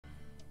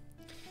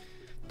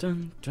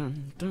Dun,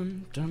 dun,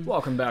 dun, dun.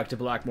 Welcome back to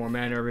Blackmoor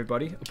Manor,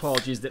 everybody.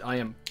 Apologies that I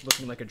am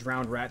looking like a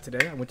drowned rat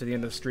today. I went to the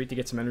end of the street to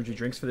get some energy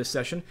drinks for this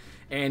session,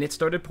 and it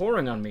started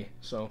pouring on me,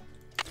 so...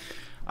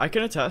 I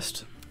can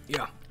attest.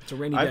 Yeah, it's a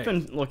rainy day. I've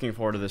been looking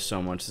forward to this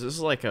so much. This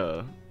is like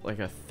a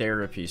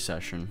therapy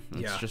session.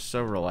 It's just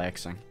so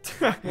relaxing.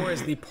 Blackmoor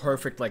is the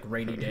perfect, like,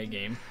 rainy day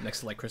game, next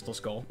to, like, Crystal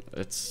Skull.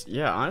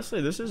 Yeah,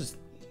 honestly, this is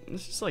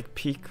like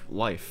peak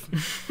life.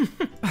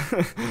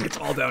 It's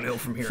all downhill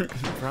from here.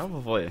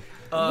 Probably.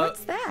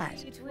 What's that?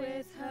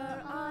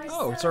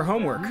 Oh, it's our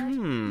homework.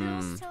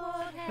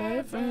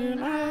 Heaven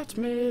at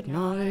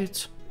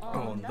midnight.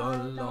 On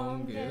the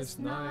longest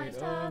night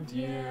of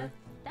year.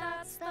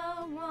 That's the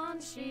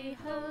one she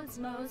holds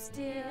most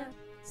dear.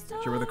 Do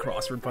you remember the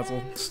crossword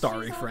puzzle?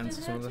 Starry Friends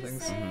is one of the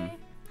things.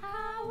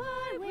 How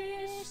I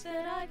wish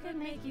that I could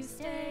make you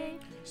stay.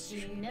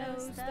 She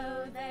knows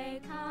though they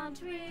can't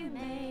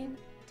remain.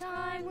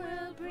 Time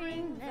will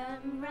bring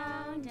them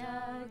round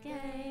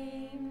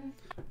again.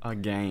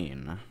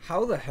 Again.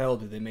 How the hell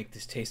do they make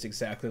this taste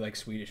exactly like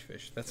Swedish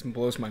fish? That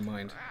blows my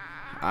mind.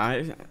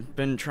 I've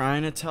been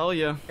trying to tell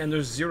you. And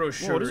there's zero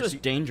sugar. What is this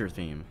danger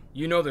theme?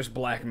 You know there's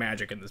black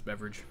magic in this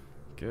beverage.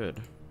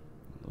 Good.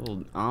 A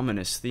little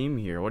ominous theme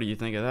here. What do you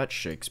think of that,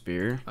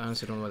 Shakespeare? I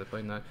honestly don't know why they're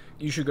playing that.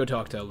 You should go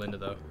talk to Linda,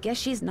 though. Guess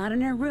she's not in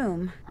her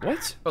room.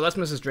 What? Oh, that's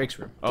Mrs. Drake's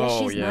room.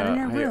 Oh, she's yeah. not in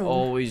her I room.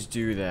 always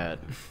do that.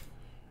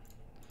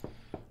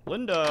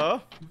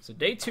 Linda! So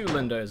day 2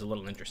 Linda is a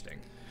little interesting.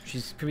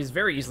 She's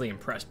very easily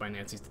impressed by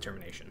Nancy's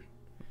determination.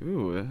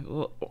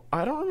 Ooh,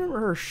 I don't remember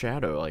her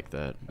shadow like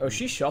that. Oh,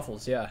 she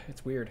shuffles, yeah.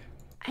 It's weird.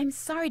 I'm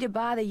sorry to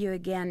bother you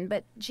again,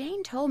 but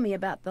Jane told me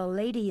about the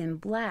lady in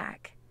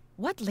black.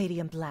 What lady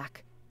in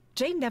black?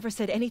 Jane never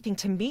said anything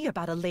to me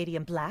about a lady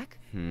in black.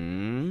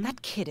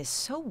 That kid is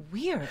so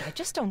weird. I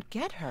just don't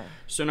get her.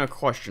 So now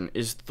question,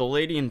 is the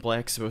lady in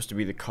black supposed to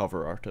be the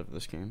cover art of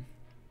this game?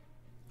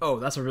 Oh,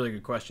 that's a really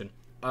good question.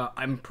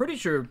 I'm pretty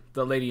sure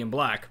the lady in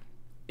black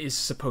is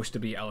supposed to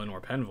be Eleanor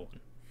Penville.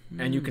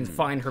 And you can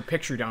find her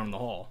picture down in the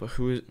hall. But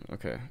who is...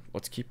 Okay,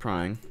 let's keep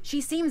prying.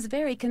 She seems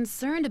very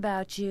concerned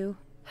about you.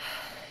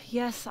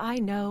 Yes, I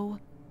know.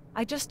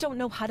 I just don't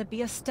know how to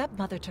be a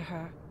stepmother to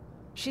her.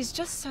 She's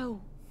just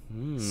so...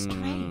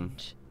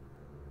 strange.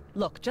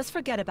 Look, just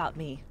forget about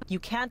me. You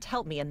can't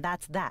help me, and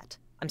that's that.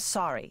 I'm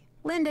sorry.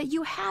 Linda,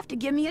 you have to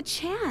give me a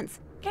chance.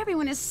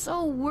 Everyone is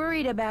so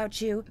worried about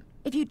you.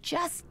 If you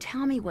just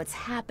tell me what's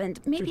happened,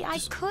 maybe I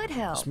could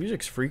help. This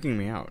music's freaking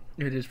me out.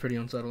 It is pretty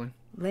unsettling.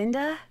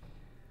 Linda?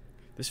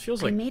 This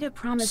feels like I made a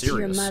promise to your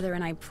serious. mother,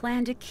 and I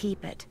plan to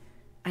keep it.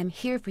 I'm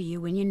here for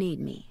you when you need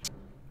me.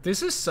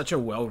 This is such a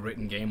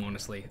well-written game,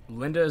 honestly.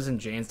 Linda's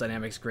and Jane's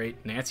dynamic's great.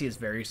 Nancy is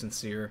very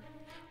sincere.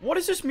 What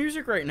is this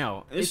music right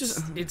now?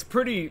 It's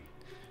pretty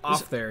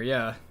off there,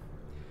 yeah.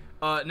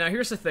 Now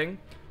here's the thing.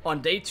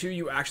 On day 2,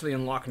 you actually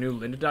unlock new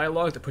Linda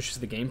dialogue that pushes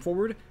the game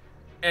forward.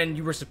 And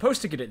you were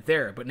supposed to get it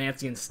there, but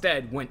Nancy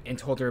instead went and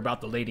told her about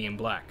the lady in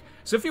black.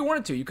 So if you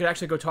wanted to, you could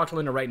actually go talk to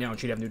Linda right now and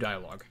she'd have new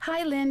dialogue.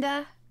 Hi,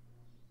 Linda.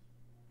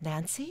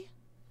 Nancy?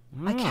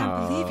 I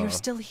can't believe you're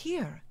still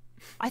here.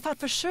 I thought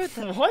for sure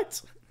that...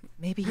 What?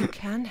 Maybe you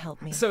can help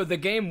me. So the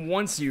game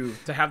wants you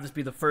to have this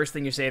be the first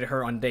thing you say to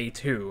her on day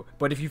 2,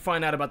 but if you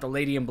find out about the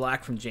lady in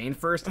black from Jane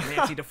first,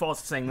 Nancy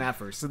defaults to saying that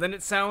first. So then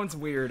it sounds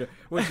weird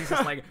when she's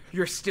just like,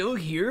 "You're still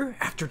here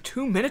after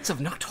 2 minutes of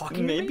not talking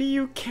to me?" Maybe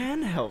you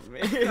can help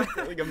me.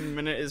 Like a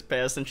minute has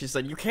passed and she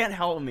said, "You can't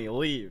help me,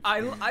 leave." I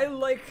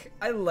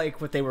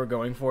like what they were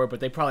going for, but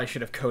they probably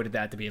should have coded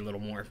that to be a little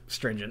more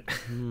stringent.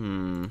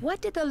 What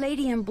did the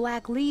lady in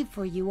black leave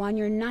for you on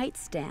your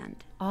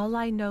nightstand? All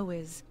I know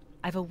is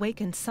I've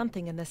awakened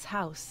something in this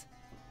house.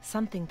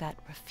 Something that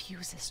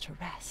refuses to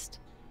rest.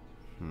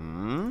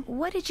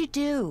 What did you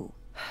do?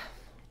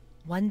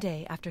 One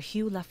day, after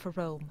Hugh left for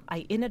Rome,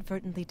 I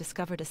inadvertently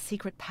discovered a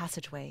secret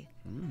passageway.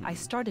 I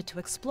started to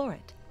explore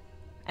it.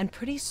 And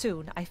pretty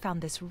soon, I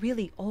found this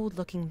really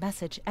old-looking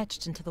message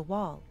etched into the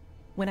wall.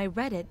 When I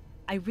read it,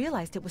 I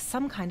realized it was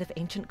some kind of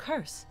ancient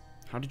curse.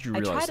 How did you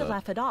I realize tried that? to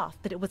laugh it off,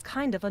 but it was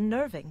kind of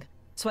unnerving.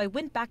 So I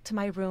went back to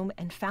my room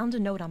and found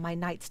a note on my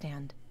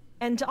nightstand.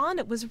 And on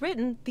it was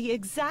written the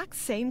exact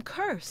same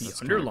curse. The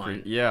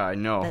underline. Yeah, I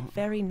know. That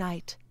very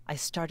night, I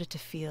started to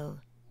feel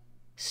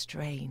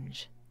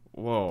strange.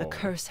 Whoa. The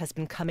curse has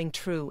been coming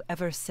true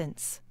ever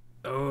since.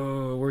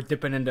 Oh, we're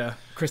dipping into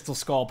Crystal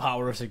Skull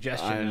power of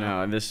suggestion I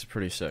now. know, this is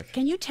pretty sick.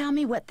 Can you tell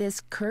me what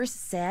this curse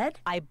said?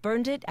 I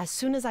burned it as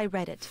soon as I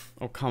read it.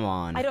 Oh, come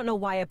on. I don't know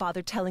why I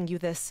bothered telling you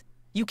this.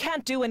 You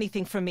can't do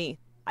anything for me.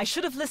 I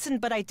should have listened,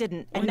 but I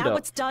didn't. And now Linda.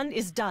 what's done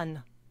is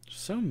done.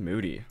 So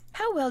moody.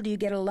 How well do you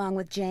get along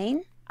with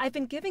Jane? I've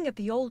been giving it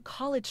the old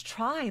college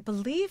try,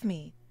 believe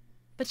me.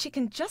 But she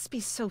can just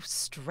be so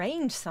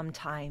strange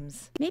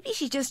sometimes. Maybe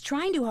she's just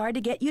trying too hard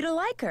to get you to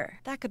like her.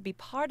 That could be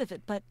part of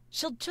it, but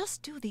she'll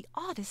just do the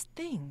oddest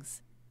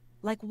things.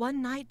 Like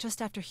one night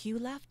just after Hugh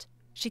left,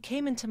 she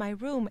came into my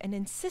room and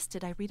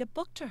insisted I read a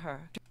book to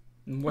her.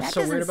 What's That so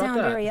doesn't weird about sound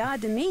that? very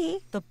odd to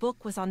me. The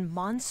book was on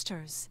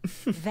monsters,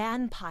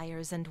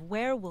 vampires and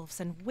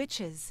werewolves and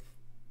witches.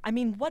 I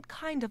mean, what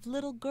kind of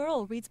little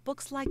girl reads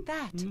books like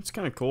that? It's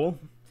kind of cool.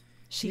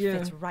 She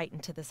fits right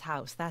into this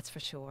house, that's for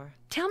sure.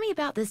 Tell me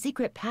about the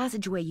secret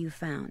passageway you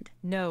found.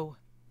 No.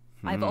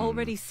 I've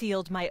already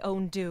sealed my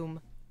own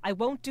doom. I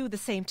won't do the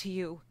same to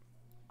you.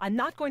 I'm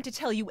not going to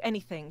tell you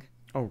anything.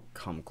 Oh,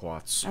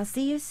 kumquats. I'll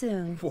see you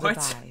soon. What?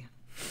 Goodbye.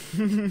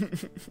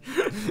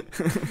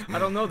 I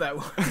don't know that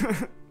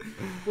one.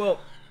 Well,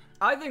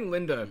 I think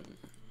Linda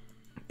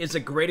is a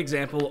great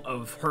example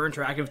of her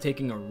interactive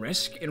taking a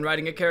risk in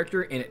writing a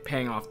character and it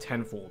paying off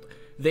tenfold.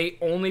 They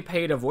only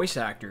paid a voice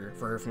actor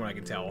for her, from what I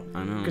can tell.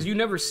 I know. Because you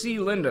never see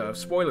Linda,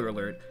 spoiler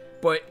alert,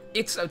 but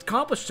it's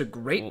accomplished to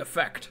great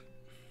effect.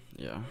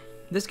 Yeah.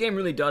 This game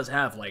really does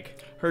have,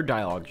 like... Her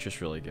dialogue's just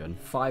really good.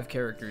 5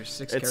 characters,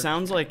 6 It characters.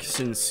 sounds, like,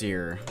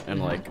 sincere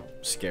and, like,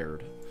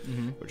 scared.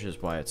 Which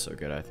is why it's so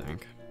good, I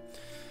think.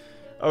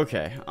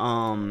 Okay,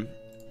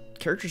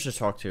 characters to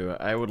talk to.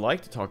 I would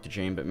like to talk to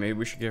Jane, but maybe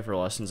we should give her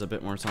lessons a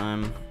bit more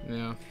time.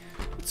 Yeah.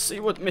 Let's see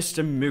what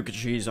Mr.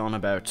 Mukherjee's on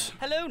about.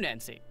 Hello,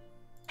 Nancy.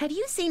 Have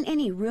you seen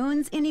any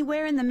runes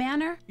anywhere in the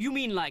manor? You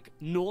mean like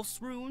Norse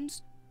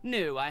runes?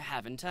 No, I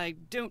haven't. I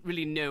don't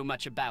really know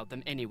much about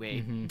them anyway.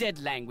 Dead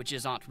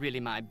languages aren't really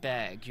my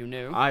bag, you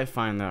know. I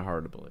find that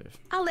hard to believe.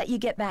 I'll let you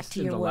get back to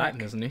your Into work.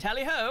 Latin, isn't he?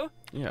 Tally-ho!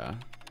 Yeah.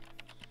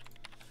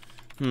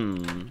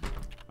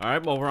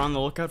 Alright, well, we're on the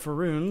lookout for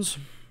runes.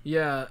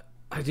 Yeah,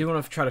 I do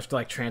want to try to,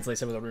 like, translate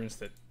some of the runes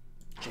that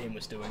Jane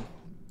was doing.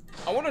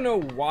 I want to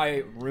know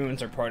why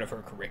runes are part of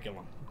her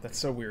curriculum. That's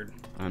so weird.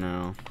 I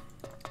know.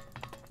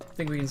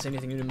 Think we can say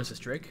anything new to Mrs.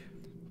 Drake?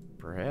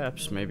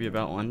 Perhaps, maybe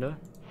about Linda?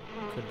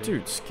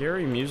 Dude,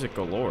 scary music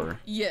galore.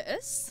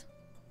 Yes?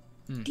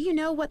 Do you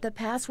know what the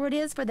password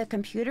is for the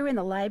computer in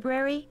the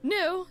library?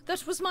 No,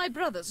 that was my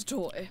brother's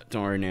toy.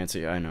 Don't worry,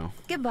 Nancy, I know.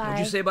 Goodbye. What'd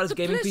you say about his The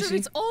gaming pleasure PC?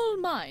 is all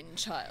mine,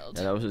 child.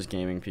 Yeah, that was his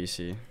gaming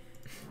PC.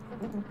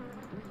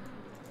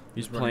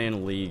 He's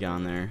playing League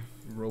on there.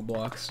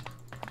 Roblox.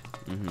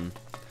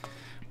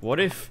 What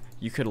if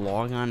you could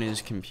log on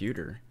his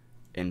computer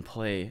and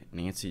play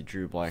Nancy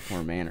Drew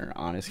Blackmoor Manor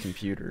on his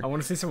computer? I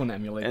want to see someone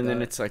emulate And that.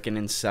 then it's like an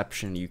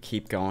Inception. You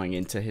keep going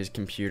into his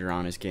computer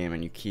on his game,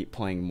 and you keep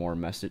playing more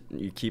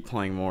You keep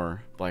playing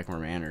more Blackmoor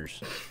Manors.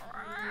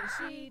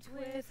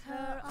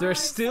 They're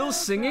still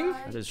singing?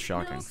 That is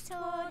shocking.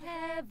 Toward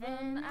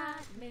heaven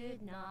at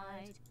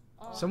midnight.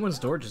 Someone's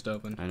door just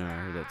opened. I know. I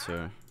heard that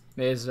too.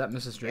 Hey, is that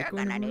Mrs. Drake?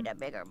 You're gonna need a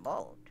bigger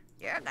boat.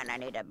 You're gonna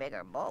need a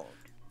bigger boat.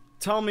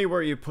 Tell me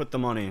where you put the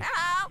money.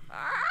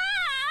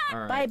 All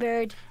right. Bye,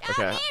 Bird.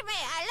 Okay.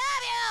 I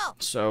love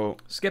So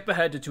Skip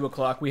ahead to 2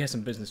 o'clock. We have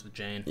some business with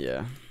Jane.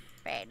 yeah, you.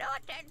 Pay no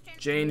attention.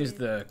 Jane is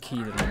the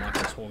key that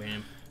unlocks this whole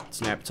game.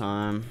 it's nap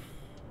time.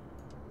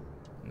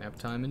 Nap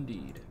time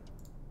indeed.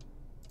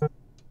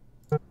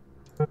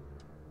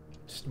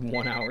 Just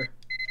 1 hour.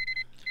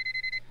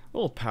 A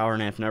little power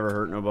nap never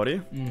hurt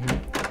nobody.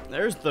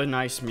 There's the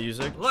nice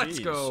music. Let's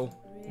Jeez. go.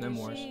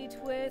 Memoirs.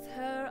 With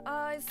her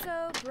eyes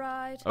so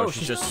bright. Oh,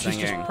 she's just She's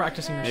singing. just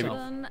practicing Maybe-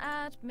 herself.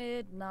 At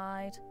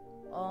midnight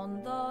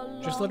on the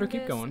Just let her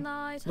keep going.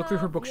 Look through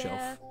her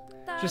bookshelf.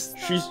 Just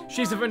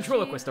she's a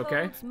ventriloquist,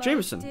 okay?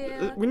 Jameson,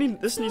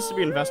 this needs to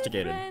be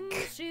investigated.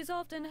 She's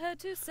often heard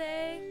to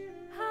say,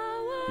 how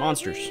I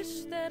Monsters.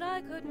 wish that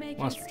I could make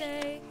you Monsters.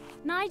 stay.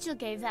 Nigel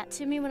gave that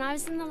to me when I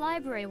was in the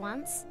library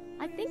once.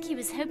 I think he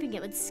was hoping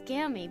it would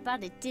scare me,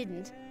 but it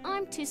didn't.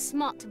 I'm too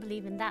smart to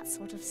believe in that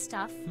sort of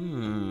stuff.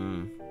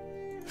 The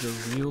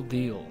real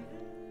deal.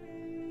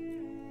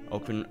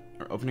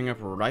 Opening up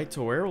right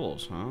to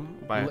werewolves, huh?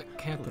 By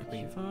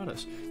Lycanthropy.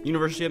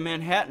 University of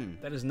Manhattan.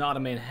 That is not a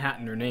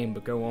Manhattaner name,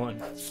 but go on.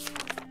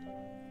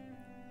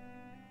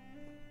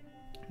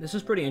 This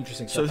is pretty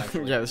interesting So stuff,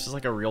 actually. yeah, this is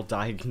like a real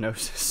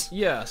diagnosis.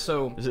 Yeah,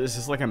 so Is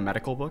this like a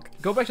medical book?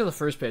 go back to the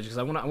first page because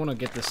I want to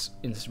get this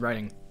in this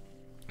writing.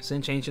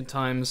 Since ancient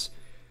times,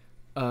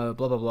 blah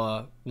blah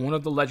blah. One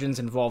of the legends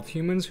involved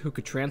humans who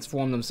could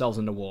transform themselves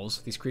into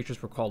wolves. These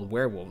creatures were called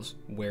werewolves.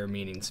 Were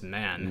means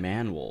man.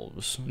 Man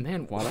wolves.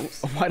 Man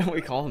wolves. Why don't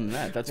we call them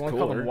that? That's I want to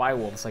call them cooler.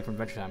 Y-wolves, like from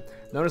Adventure Time.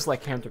 Known as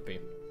lycanthropy.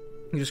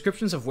 The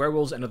descriptions of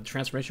werewolves and of the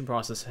transformation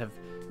process have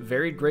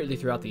varied greatly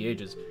throughout the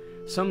ages.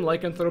 Some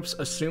lycanthropes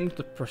assumed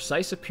the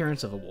precise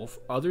appearance of a wolf.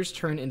 Others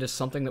turned into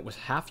something that was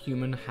half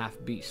human, half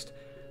beast.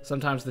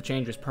 Sometimes the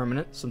change was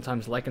permanent.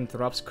 Sometimes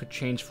lycanthropes could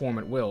change form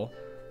at will.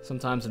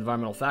 Sometimes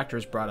environmental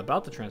factors brought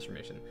about the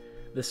transformation.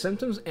 The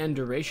symptoms and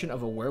duration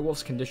of a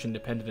werewolf's condition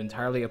depended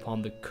entirely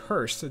upon the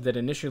curse that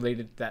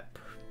initiated that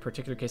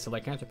particular case of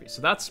lycanthropy.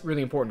 So that's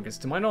really important, because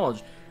to my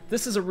knowledge,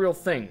 this is a real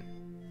thing.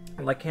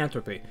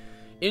 Lycanthropy.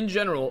 In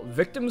general,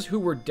 victims who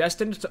were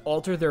destined to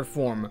alter their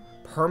form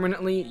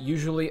permanently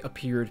usually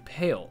appeared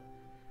pale.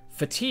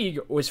 Fatigue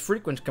was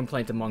frequent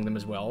complaint among them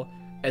as well,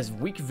 as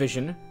weak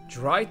vision,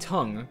 dry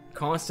tongue,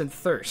 constant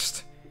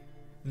thirst.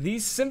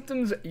 These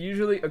symptoms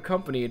usually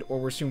accompanied or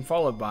were soon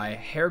followed by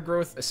hair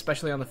growth,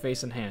 especially on the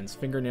face and hands.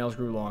 Fingernails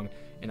grew long,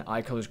 and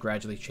eye colors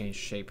gradually changed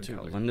shape and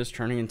color. Linda's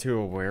turning into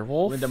a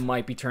werewolf? Linda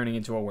might be turning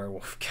into a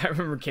werewolf. I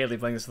remember Kaylee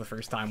playing this for the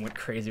first time, went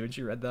crazy when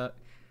she read that.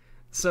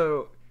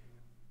 So,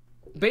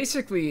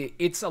 Basically,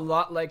 it's a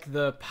lot like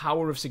the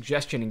power of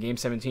suggestion in Game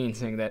 17,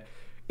 saying that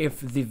if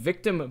the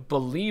victim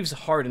believes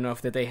hard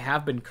enough that they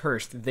have been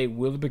cursed, they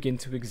will begin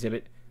to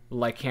exhibit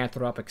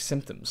lycanthropic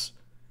symptoms.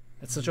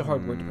 That's such a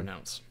hard word to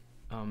pronounce.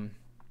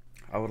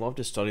 I would love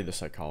to study the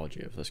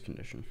psychology of this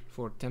condition.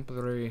 For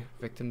temporary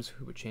victims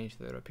who would change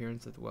their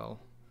appearance as well,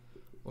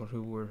 or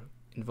who were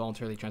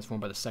involuntarily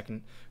transformed by the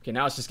second... Okay,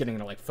 now it's just getting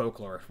into, like,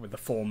 folklore with the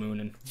full moon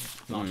and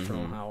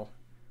nocturnal howl.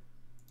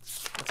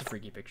 That's a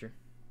freaky picture.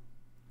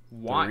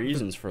 Why? The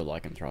reasons for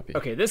lycanthropy.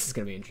 Okay, this is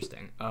going to be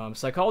interesting.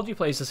 Psychology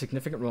plays a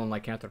significant role in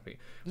lycanthropy.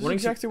 This is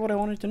exactly what I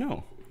wanted to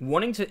know.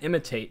 Wanting to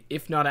imitate,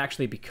 if not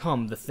actually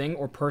become, the thing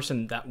or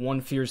person that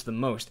one fears the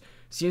most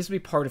seems to be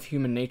part of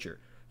human nature.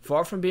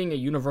 Far from being a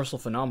universal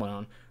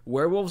phenomenon,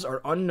 werewolves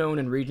are unknown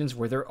in regions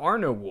where there are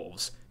no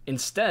wolves.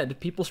 Instead,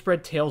 people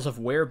spread tales of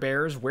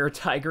were-bears,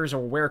 were-tigers,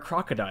 or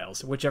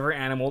were-crocodiles, whichever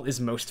animal is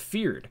most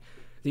feared.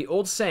 The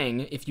old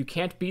saying, if you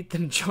can't beat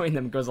them, join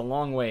them, goes a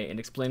long way in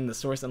explaining the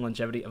source and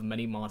longevity of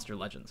many monster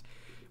legends.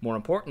 More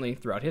importantly,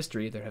 throughout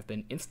history, there have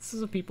been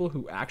instances of people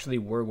who actually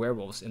were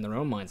werewolves, in their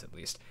own minds at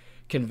least.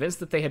 Convinced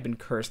that they had been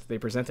cursed, they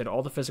presented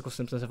all the physical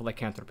symptoms of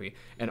lycanthropy,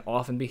 and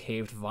often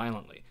behaved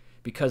violently.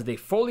 Because they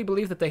fully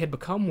believed that they had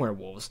become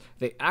werewolves,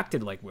 they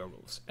acted like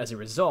werewolves. As a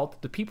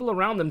result, the people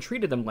around them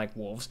treated them like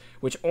wolves,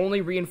 which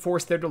only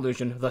reinforced their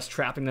delusion, thus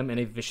trapping them in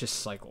a vicious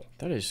cycle.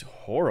 That is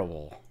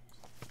horrible.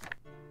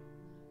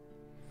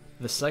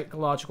 The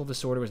psychological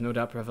disorder was no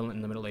doubt prevalent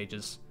in the Middle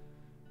Ages.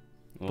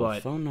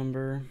 But phone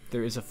number.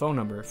 There is a phone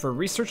number. For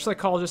research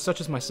psychologists such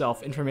as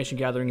myself, information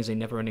gathering is a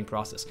never-ending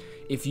process.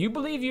 If you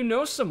believe you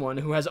know someone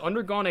who has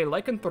undergone a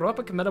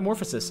lycanthropic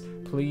metamorphosis,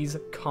 please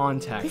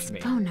contact me.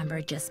 This phone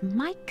number just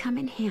might come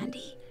in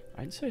handy.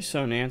 I'd say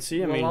so,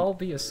 Nancy. I well, mean, I'll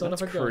be a son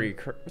of a gun.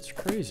 That's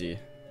crazy.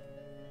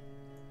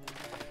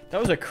 That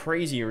was a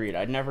crazy read.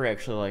 I'd never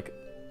actually, like,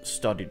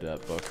 studied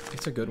that book.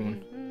 It's a good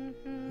one.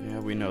 Yeah,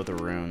 we know the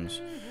runes.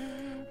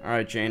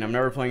 Alright, Jane, I'm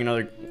never playing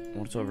another...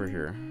 What's over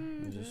here?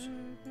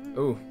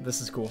 Oh,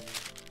 this is cool.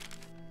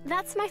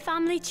 That's my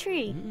family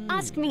tree.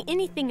 Ask me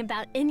anything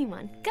about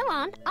anyone. Go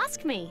on,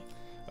 ask me.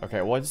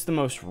 Okay, what's the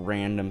most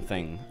random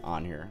thing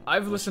on here?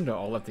 I've listened to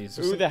all of these.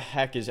 Who the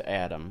heck is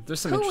Adam? There's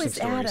some interesting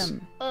stories. Who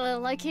is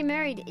Adam? Like he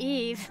married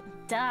Eve.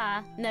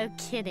 Duh, no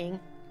kidding.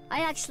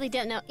 I actually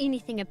don't know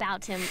anything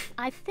about him.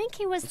 I think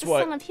he was the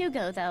son of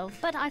Hugo, though,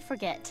 but I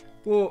forget.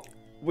 Well,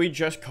 we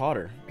just caught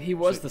her. He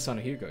was the son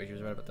of Hugo. She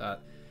was right about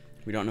that.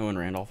 We don't know when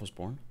Randolph was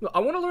born? Well, I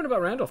want to learn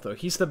about Randolph, though.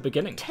 He's the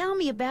beginning. Tell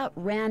me about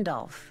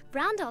Randolph.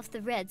 Randolph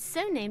the Red,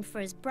 so named for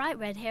his bright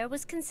red hair,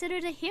 was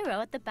considered a hero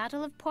at the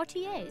Battle of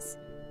Poitiers.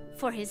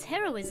 For his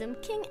heroism,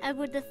 King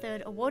Edward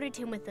III awarded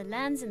him with the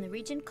lands in the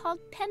region called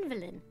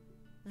Penvelin.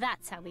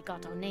 That's how we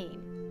got our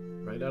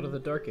name. Right out of the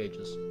Dark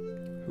Ages.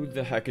 Who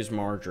the heck is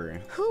Marjorie?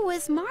 Who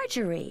is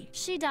Marjorie?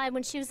 She died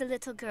when she was a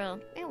little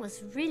girl. It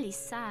was really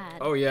sad.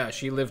 Oh yeah,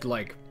 she lived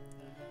like...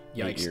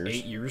 Yikes, 8 years.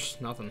 8 years?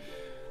 Nothing.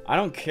 I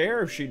don't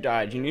care if she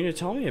died. You need to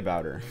tell me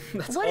about her.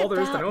 That's all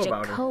there is to know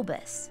about her.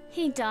 Jacobus?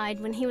 He died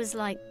when he was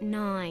like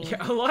 9.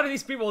 Yeah, a lot of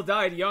these people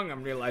died young,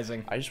 I'm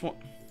realizing. I just want...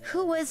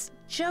 Who was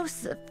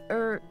Joseph,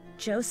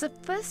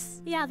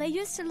 Josephus? Yeah, they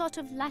used a lot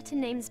of Latin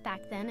names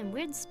back then and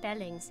weird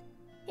spellings.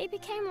 He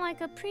became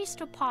like a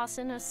priest or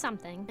parson or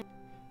something.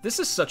 This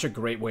is such a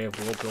great way of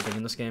world building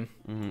in this game.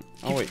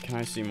 Oh wait, can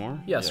I see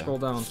more? Yeah, scroll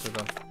down to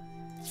the...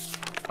 It's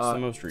the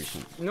most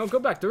recent. No, go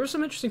back. There were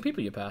some interesting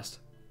people you passed.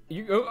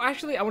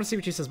 Actually, I want to see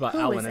what she says about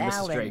Alan and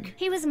Mrs. Drake.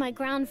 He was my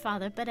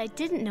grandfather, but I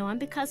didn't know him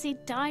because he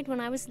died when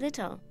I was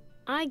little.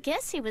 I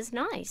guess he was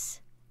nice.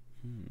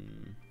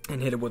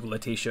 And hit it with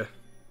Letitia.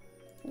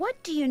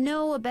 What do you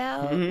know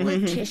about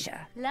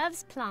Letitia?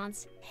 Loves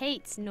plants,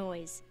 hates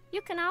noise. You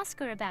can ask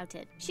her about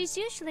it. She's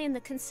usually in the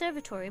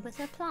conservatory with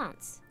her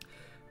plants.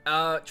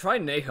 Try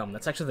Nahum.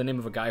 That's actually the name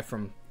of a guy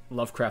from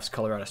Lovecraft's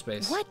Color Out of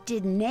Space. What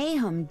did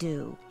Nahum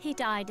do? He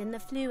died in the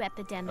flu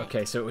epidemic.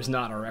 Okay, so it was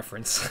not a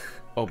reference.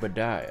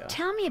 Obadiah.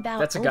 Tell me about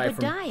That's a guy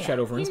Obadiah. from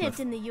Shadow over He Innsmouth. lived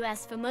in the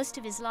U.S. for most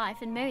of his life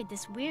and married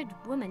this weird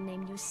woman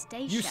named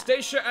Eustacia.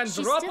 Eustacia and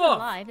She's Drop still Off!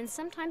 alive and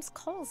sometimes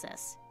calls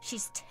us.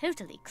 She's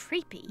totally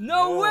creepy.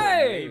 No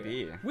way!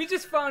 Maybe. We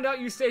just found out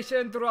Eustacia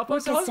and Drop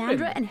Off's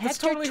Cassandra husband. and That's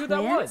Hector totally who that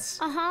twins? was.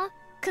 Uh-huh.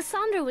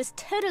 Cassandra was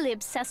totally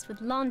obsessed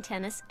with lawn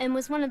tennis and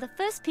was one of the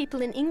first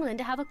people in England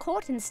to have a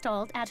court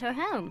installed at her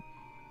home.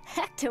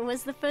 Hector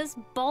was the first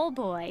ball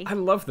boy. I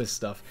love this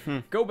stuff.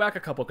 Go back a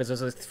couple, because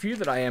there's a few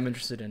that I am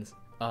interested in.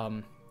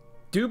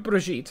 Do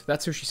Brigitte,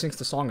 that's who she sings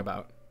the song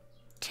about.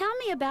 Tell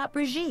me about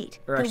Brigitte,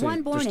 Or the actually,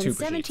 one born in there's two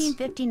Brigittes.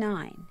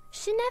 1759.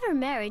 She never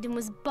married and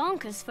was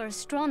bonkers for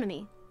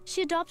astronomy.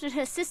 She adopted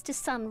her sister's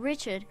son,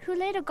 Richard, who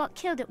later got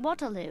killed at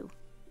Waterloo.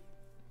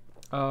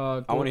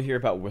 I want to hear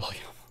about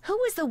William. Who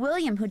was the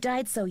William who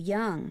died so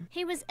young?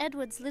 He was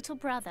Edward's little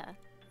brother.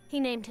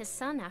 He named his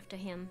son after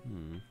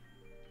him.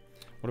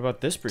 What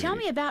about this Brigitte? Tell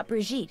me about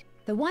Brigitte,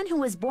 the one who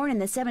was born in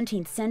the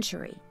 17th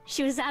century.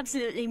 She was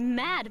absolutely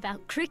mad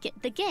about cricket,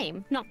 the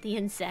game, not the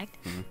insect.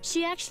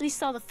 She actually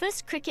saw the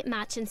first cricket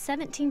match in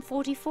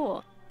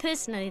 1744.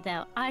 Personally,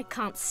 though, I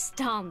can't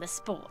stand the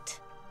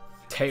sport.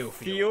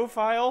 Teophile.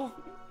 Theophile?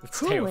 It's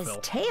Who was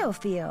Teophile.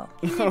 Teophile?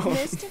 He lived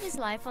most of his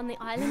life on the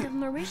island of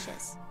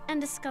Mauritius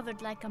and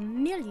discovered like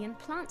 1 million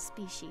plant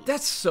species.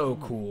 That's so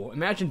cool.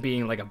 Imagine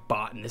being like a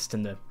botanist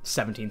in the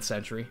 17th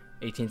century,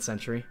 18th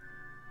century.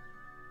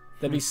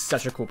 That'd be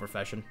such a cool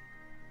profession.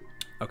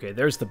 Okay,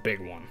 there's the big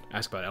one.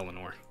 Ask about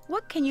Eleanor.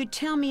 What can you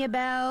tell me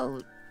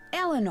about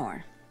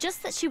Eleanor?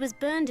 Just that she was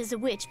burned as a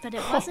witch, but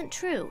it wasn't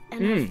true,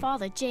 and her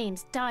father,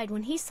 James, died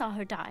when he saw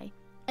her die.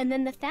 And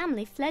then the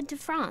family fled to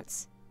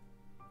France.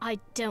 I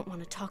don't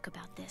want to talk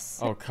about this.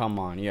 Oh, come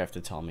on. You have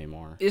to tell me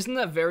more. Isn't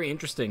that very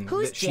interesting?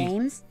 Who's that she-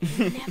 James?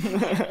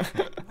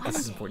 This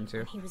is important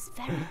too. He was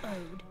very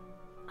old.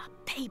 A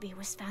baby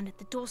was found at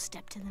the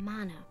doorstep to the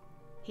manor.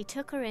 He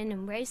took her in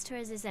and raised her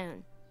as his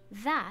own.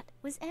 That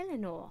was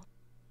Eleanor.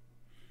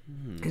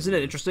 Isn't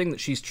it interesting that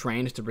she's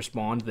trained to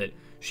respond that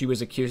she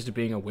was accused of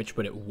being a witch,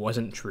 but it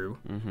wasn't true?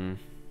 Mm-hmm.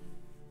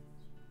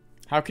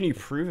 How can you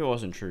prove it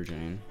wasn't true,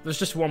 Jane? There's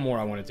just one more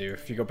I want to do.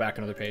 If you go back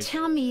another page.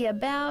 Tell me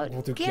about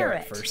We'll do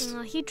Garrett. first.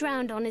 He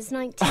drowned on his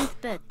 19th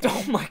birthday.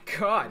 Oh my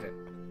god!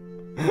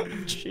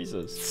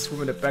 Jesus.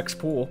 Swimming at Beck's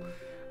pool.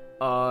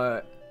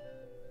 I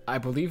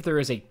believe there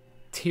is a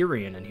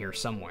Tyrion in here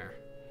somewhere.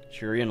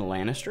 Tyrion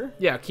Lannister?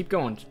 Yeah, keep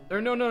going. Or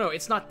no,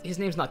 it's not. His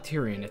name's not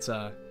Tyrion. It's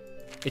a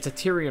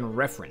Tyrion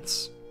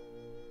reference.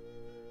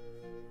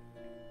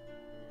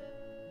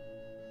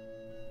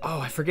 Oh,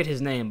 I forget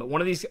his name, but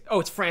one of these. Oh,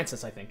 it's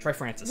Francis, I think. Try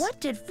Francis. What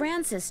did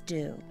Francis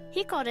do?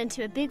 He got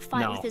into a big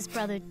fight No. with his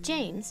brother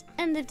James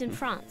and lived in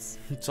France.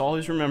 It's all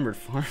he's remembered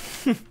for.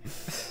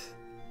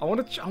 I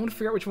want to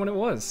figure out which one it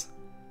was.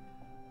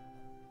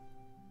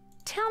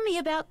 Tell me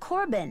about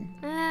Corbin.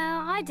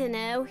 I don't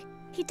know.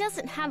 He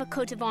doesn't have a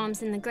coat of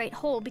arms in the Great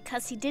Hall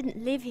because he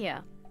didn't live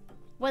here.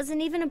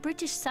 Wasn't even a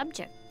British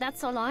subject.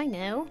 That's all I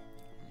know.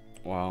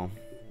 Wow.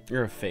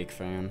 You're a fake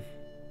fan.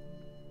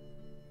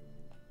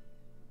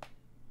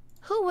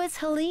 Who was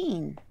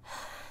Helene?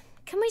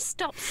 Can we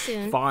stop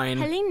soon? Fine.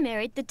 Helene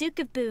married the Duke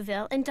of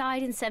Bouville and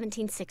died in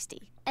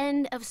 1760.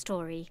 End of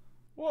story.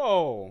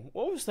 Whoa.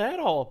 What was that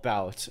all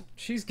about?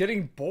 She's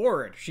getting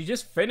bored. She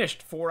just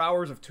finished 4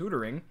 hours of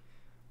tutoring.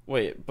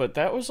 Wait, but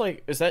that was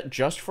like... Is that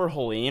just for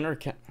Helene or...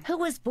 Who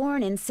was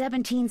born in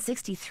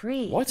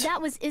 1763? What?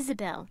 That was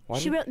Isabel. Why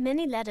She did- wrote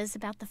many letters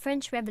about the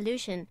French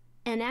Revolution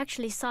and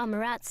actually saw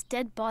Marat's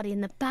dead body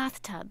in the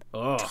bathtub.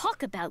 Ugh.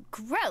 Talk about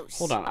gross.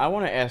 Hold on. I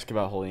want to ask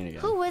about Helene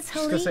again. Who was Just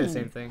Helene? gonna say the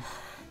same thing.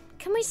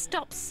 Can we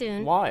stop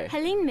soon? Why?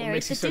 Helene married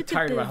makes the you so Duke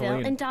tired of about Bouville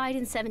Helene? and died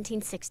in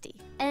 1760.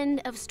 End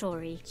of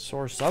story.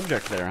 Sore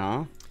subject there,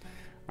 huh?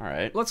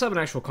 Alright. Let's have an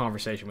actual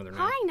conversation with her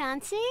now. Hi,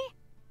 Nancy.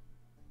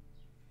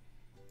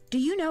 Do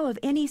you know of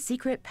any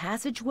secret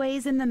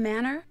passageways in the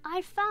manor?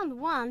 I found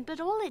one, but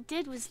all it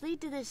did was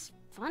lead to this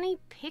funny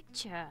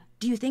picture.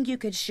 Do you think you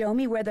could show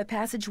me where the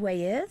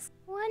passageway is?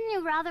 Wouldn't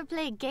you rather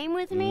play a game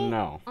with me?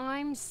 No.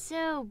 I'm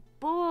so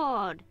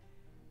bored.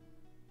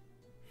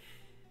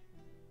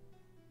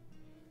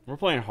 We're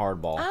playing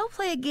hardball. I'll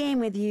play a game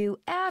with you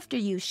after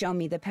you show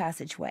me the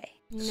passageway.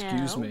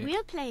 Excuse No, me.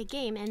 we'll play a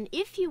game, and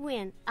if you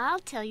win, I'll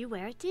tell you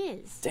where it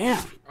is.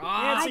 Damn.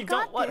 I Nancy,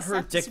 got don't let this her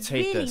at this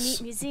dictate really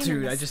this. neat museum Dude,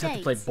 in the I just had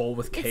to play States. bowl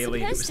with It's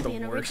Kaylee. It was supposed to the be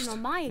an worst. original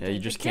Maya Yeah, game, you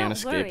just but can't don't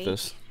escape worry.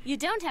 this. You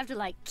don't have to,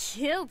 like,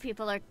 kill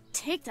people or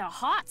take their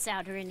hearts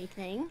out or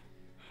anything.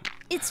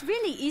 It's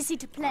really easy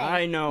to play.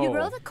 I know. You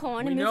roll the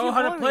corn We and move know your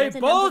how to warrior play the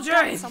ball, number of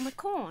dots Jane! on the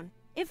corn.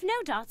 If no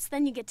dots,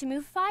 then you get to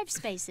move 5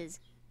 spaces.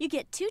 You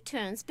get 2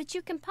 turns, but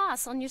you can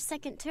pass on your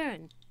second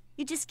turn.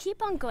 You just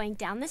keep on going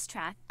down this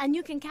track, and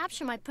you can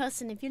capture my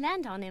person if you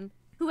land on him.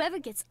 Whoever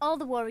gets all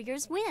the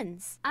warriors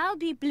wins. I'll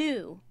be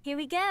blue. Here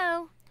we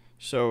go.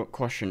 So,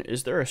 question.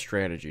 Is there a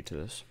strategy to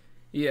this?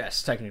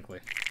 Yes, technically.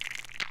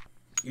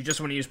 You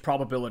just want to use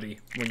probability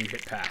when you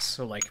hit pass.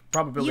 So, like,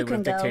 probability You would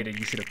have can go. dictated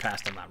you should have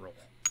passed on that roll.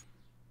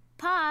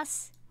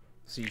 Pass.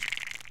 See?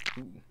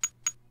 Ooh.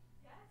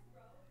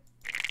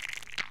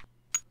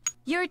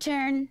 Your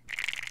turn.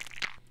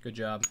 Good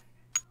job.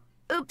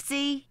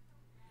 Oopsie.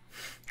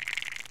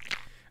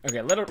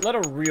 Okay, let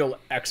a real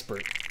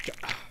expert.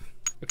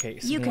 Okay,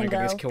 so You then can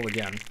I get go. killed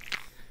again.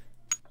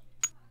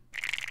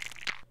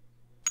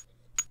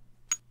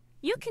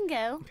 You can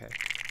go. Okay,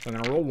 so I'm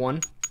gonna roll 1,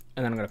 and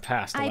then I'm gonna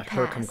pass to I let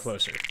her come pass.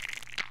 closer.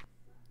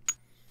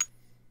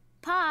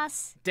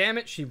 Pass. Damn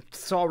it, she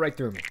saw right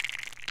through me.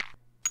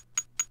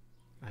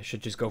 I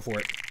should just go for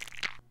it.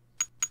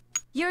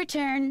 Your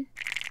turn.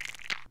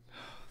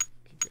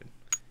 Okay, good.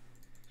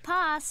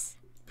 Pass.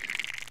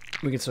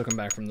 We can still come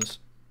back from this.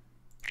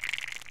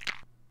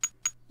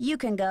 You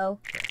can go.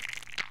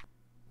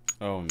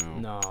 Oh, no.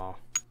 No.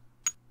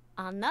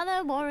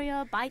 Another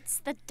warrior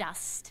bites the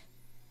dust.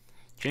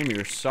 Jamie,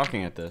 you're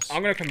sucking at this.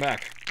 I'm gonna come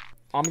back.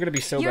 I'm gonna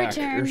be so Your back.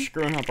 turn. You're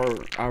screwing up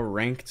our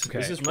ranked... Okay,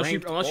 This is unless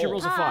ranked she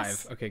rolls a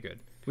Pass. 5. Okay, good.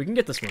 We can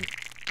get this one.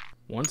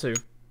 1, 2.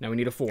 Now we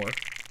need a 4.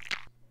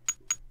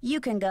 You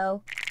can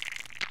go.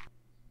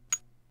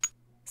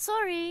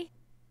 Sorry.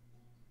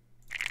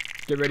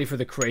 Get ready for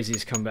the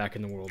craziest comeback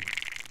in the world.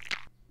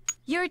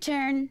 Your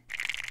turn.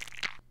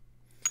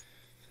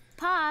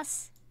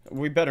 Pass.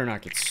 We better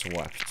not get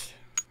swept.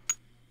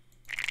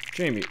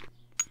 Jamie.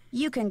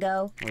 You can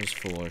go. That was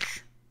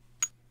foolish.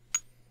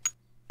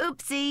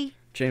 Oopsie.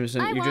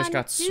 Jameson, I you won. just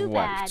got Too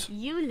bad. swept.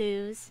 You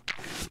lose.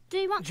 Do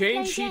you want to Jane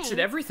play a cheats game?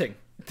 at everything.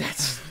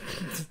 That's.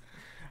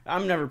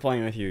 I'm never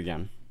playing with you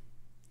again.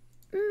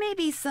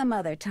 Maybe some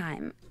other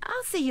time.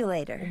 I'll see you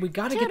later. We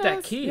gotta get that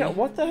Toodles. key. Yeah,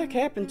 what the heck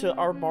happened to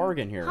our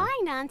bargain here?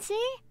 Hi, Nancy.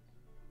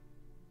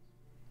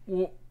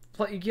 Well,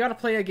 you gotta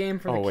play a game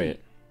for the Oh, key. wait.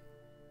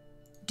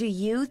 Do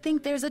you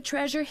think there's a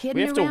treasure hidden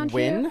We have to around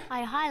win? here?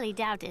 I highly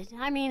doubt it.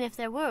 I mean, if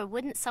there were,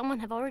 wouldn't someone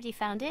have already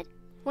found it?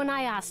 When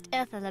I asked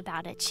Ethel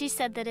about it, she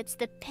said that it's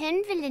the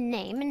Penvillin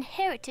name and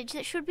heritage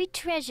that should be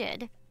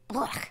treasured.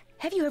 Ugh.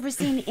 Have you ever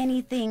seen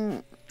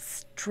anything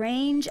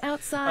strange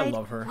outside? I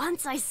love her.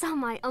 Once I saw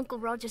my Uncle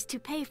Roger's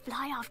toupee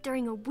fly off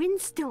during a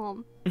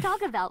windstorm.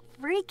 Talk about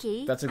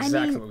freaky. That's I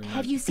exactly mean, what we meant.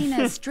 have you seen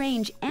a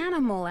strange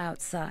animal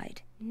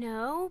outside?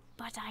 No,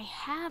 but I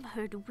have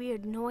heard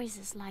weird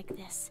noises like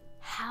this.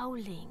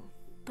 Howling.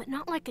 But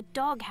not like a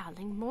dog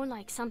howling, more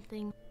like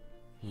something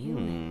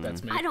human.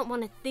 That's me. I don't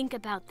want to think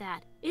about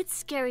that. It's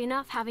scary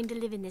enough having to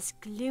live in this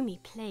gloomy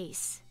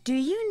place. Do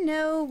you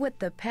know what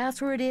the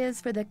password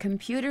is for the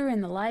computer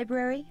in the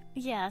library?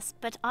 Yes,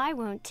 but I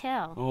won't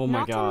tell. Oh my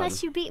Not God.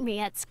 unless you beat me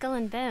at Skull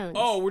and Bones.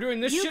 Oh, we're doing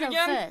this you shit go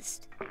again?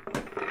 first.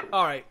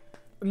 All right.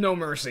 No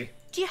mercy.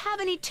 Do you have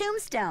any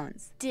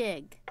tombstones?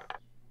 Dig.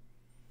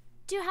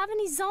 Do you have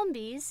any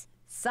zombies?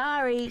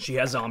 Sorry. She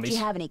has Do zombies. you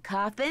have any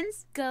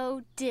coffins?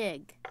 Go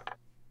dig.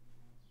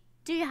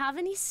 Do you have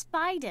any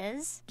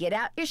spiders? Get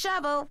out your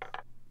shovel.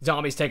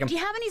 Zombies, take them. Do you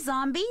have any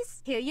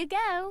zombies? Here you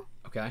go.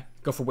 Okay.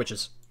 Go for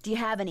witches. Do you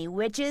have any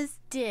witches?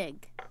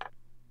 Dig.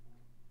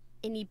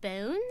 Any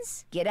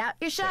bones? Get out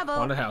your shovel.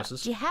 Haunted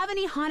houses. Do you have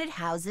any haunted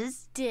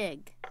houses?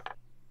 Dig.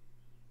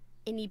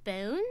 Any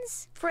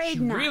bones? Afraid She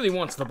not. really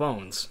wants the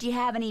bones. Do you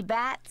have any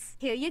bats?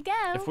 Here you go.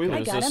 If we I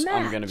lose got a this,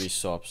 I'm match. gonna be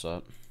so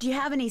upset. Do you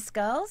have any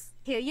skulls?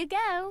 Here you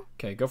go.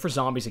 Okay, go for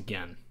zombies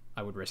again.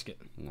 I would risk it.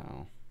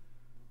 No.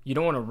 You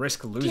don't want to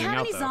risk Do losing you have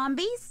out, any though.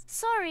 zombies?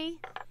 Sorry.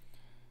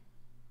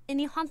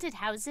 Any haunted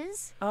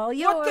houses? All What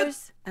the-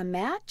 yours. A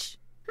match?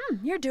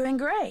 You're doing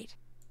great.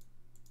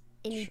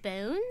 Any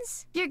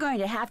bones? You're going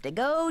to have to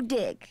go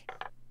dig.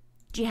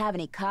 Do you have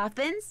any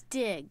coffins?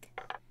 Dig.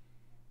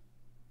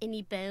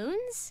 Any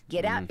bones?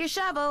 Get out your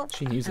shovel.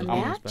 She needs a it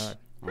almost match?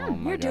 bad. Oh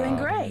my You're doing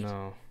God. great.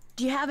 No.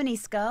 Do you have any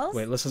skulls?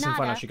 Wait, let's listen and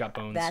find Nada. out she got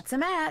bones. That's a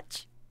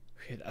match.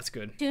 Okay, that's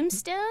good.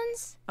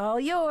 Tombstones? All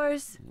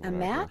yours. A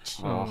match?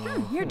 Oh,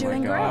 You're my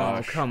doing great. Oh,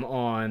 gosh. come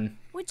on.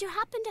 Would you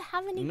happen to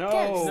have any No.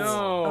 ghosts? No.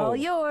 All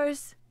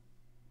yours.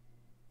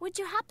 Would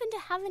you happen to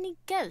have any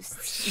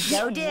ghosts?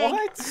 Go dig.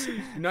 What?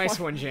 Nice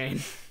one, Jane.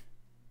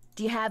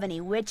 Do you have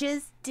any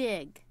witches?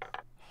 Dig.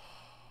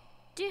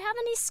 Do you have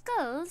any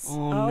skulls?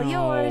 Oh All no.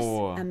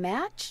 yours. A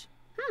match?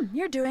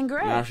 You're doing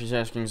great. Now she's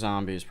asking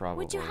zombies,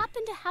 probably. Would you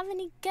happen to have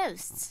any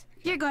ghosts?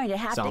 You're going to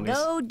have Zombies.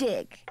 to go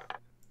dig.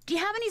 Do you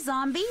have any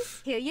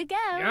zombies? Here you go.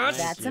 Yes.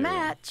 That's you. a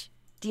match.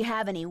 Do you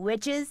have any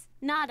witches?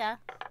 Nada.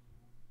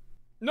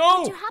 No!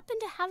 Would you happen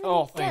to have any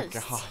Oh, thank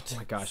ghosts? God. Oh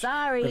my gosh.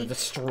 Sorry. I'm gonna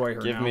destroy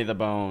her Give now. me the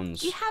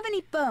bones. Do you have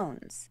any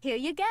bones? Here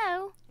you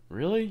go.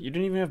 Really? You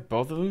didn't even have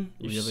both of them?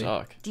 You Really?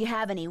 suck. Do you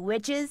have any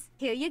witches?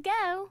 Here you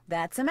go.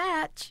 That's a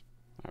match.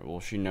 Alright,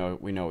 well,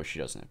 we know she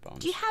doesn't have bones.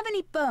 Do you have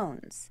any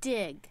bones?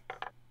 Dig.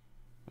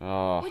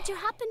 Oh, Would you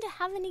happen to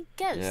have any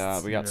ghosts?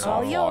 yeah, we got No.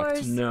 All soft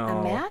yours. No.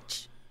 A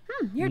match?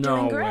 You're no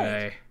doing great.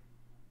 way.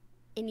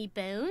 Any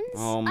bones?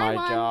 Oh I my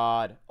won.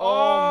 God.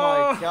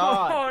 Oh my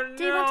God. Oh, no.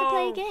 Do you want to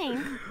play a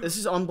game? This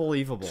is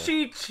unbelievable.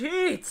 She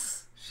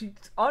cheats. She's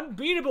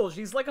unbeatable.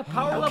 She's like a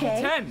power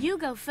Okay. level 10. You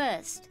go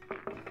first.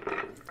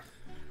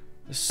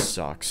 This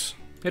sucks.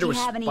 Hit Do her you with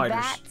have any spiders.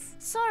 bats?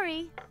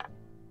 Sorry.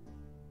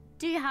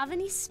 Do you have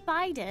any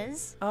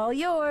spiders? All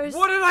yours.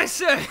 What did I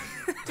say?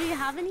 Do you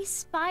have any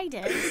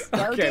spiders?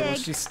 Go okay, dig. well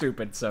she's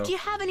stupid, so. Do you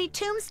have any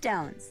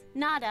tombstones?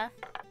 Nada.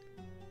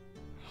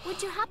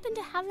 Would you happen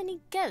to have any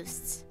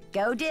ghosts?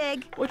 Go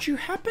dig. Would you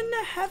happen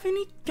to have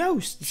any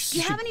ghosts? Do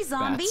you have any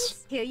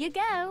zombies? Here you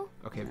go.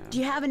 Okay. Do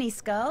you have any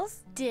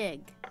skulls?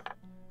 Dig.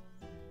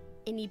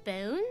 Any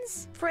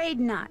bones? Afraid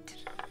not.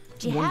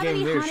 Do you One have game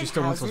any later, haunted she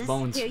still wants those houses?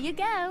 bones. Here you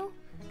go.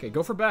 Okay,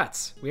 go for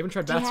bats. We haven't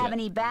tried Do you bats have yet.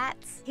 any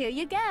bats? Here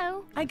you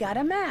go. I got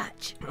a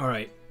match. All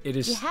right, it Do you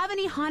is. have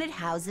any haunted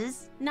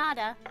houses?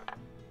 Nada.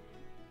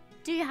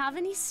 Do you have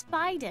any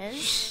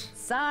spiders?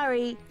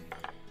 Sorry.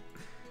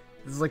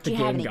 This is like Do the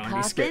you have game any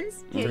Gandhi skit.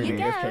 coffins? Here During you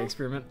the AFK go.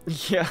 experiment.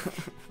 Yeah.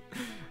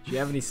 Do you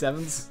have any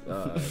sevens?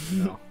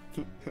 No.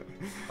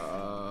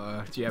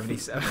 Do you have any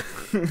sevens?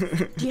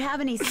 Do you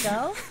have any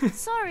skulls?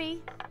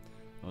 Sorry.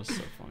 That was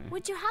so funny.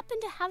 Would you happen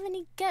to have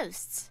any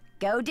ghosts?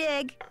 Go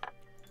dig.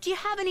 Do you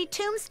have any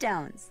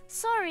tombstones?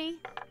 Sorry.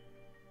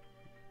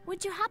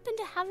 Would you happen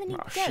to have any Oh,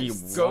 she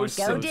ghosts? Ghosts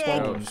Go and dig.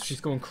 bones.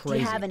 She's going Do crazy.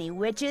 you have any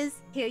witches?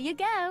 Here you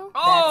go.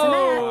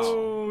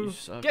 Oh! You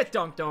suck. Get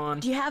dunked on.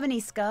 Do you have any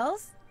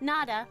skulls?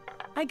 Nada.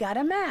 I got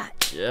a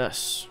match.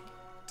 Yes.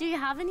 Do you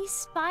have any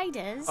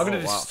spiders? I'm gonna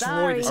Oh, wow.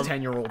 destroy this Sorry.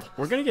 10-year-old.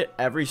 We're gonna get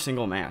every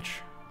single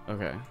match.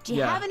 Okay. Do you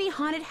Yeah. have any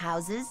haunted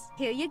houses?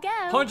 Here you go.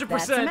 100%.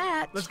 That's a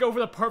match. Let's go for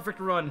the perfect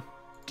run.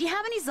 Do you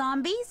have any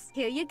zombies?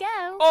 Here you go.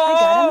 Oh! I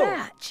got a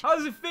match. How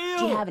does it feel?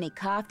 Do you have any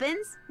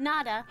coffins?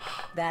 Nada.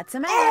 That's a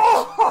match.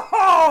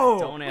 Oh!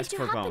 Don't ask Would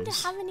you for happen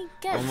bones. to have any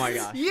ghosts? Oh my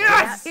gosh.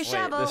 Yes! Your Wait,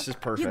 shovel. this is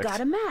perfect. You got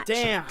a match.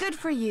 Damn. Good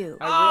for you.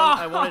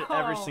 I wanted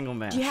every single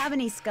match. Do you have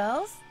any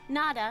skulls?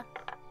 Nada.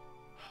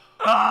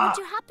 Would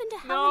you happen to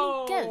have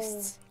No. any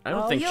ghosts? I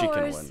don't all think she can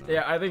yours. win. Though.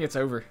 Yeah, I think it's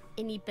over.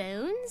 Any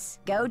bones?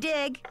 Go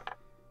dig.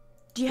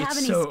 Do you have It's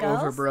any so skulls?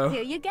 over, bro.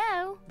 Here you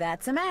go.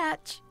 That's a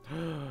match.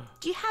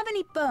 Do you have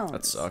any bones?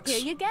 That sucks. Here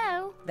you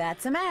go.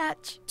 That's a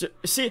match.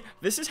 See,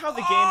 this is how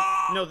the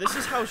game. No, this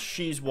is how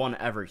she's won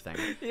everything.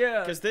 Yeah.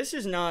 Because this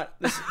is not.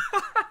 This,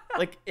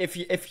 like,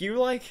 if you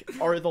like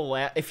are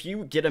the if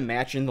you get a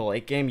match in the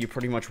late game, you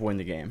pretty much win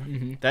the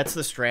game. That's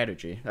the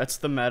strategy. That's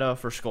the meta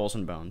for Skulls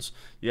and Bones.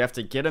 You have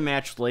to get a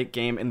match late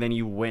game, and then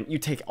you win. You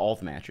take all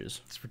the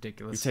matches. It's You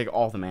ridiculous. take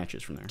all the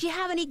matches from there. Do you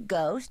have any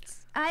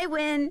ghosts? I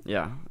win.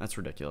 Yeah, that's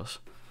ridiculous.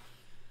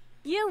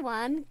 You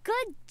won.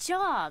 Good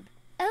job.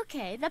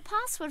 Okay, the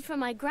password for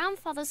my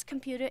grandfather's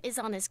computer is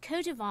on his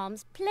coat of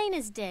arms, plain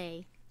as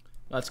day.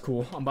 That's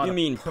cool. I'm about You to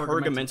mean pergamentum.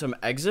 Pergamentum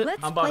exit?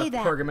 Let's I'm about play to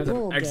that pergamentum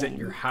role exit game.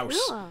 your house.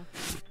 Cool.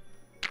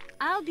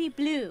 I'll be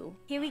blue.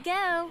 Here we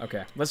go.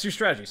 Okay, let's do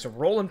strategy. So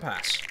roll and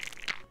pass.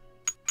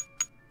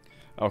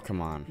 Oh, come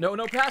on. No,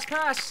 pass,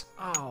 pass.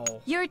 Oh.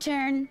 Your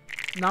turn.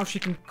 Now she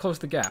can close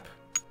the gap.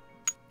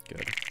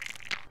 Good.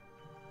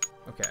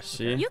 Okay.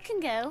 See? You can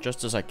go.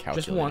 Just as I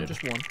calculated.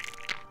 Just one.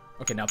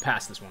 Okay, now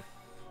pass this one.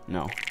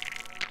 No.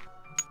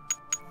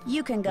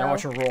 You can go. Now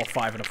watch her roll a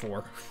 5 and a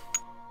 4.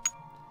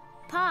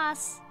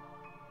 Pass.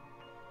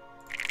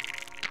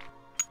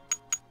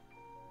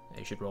 Yeah,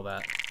 you should roll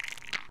that.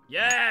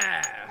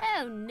 Yeah!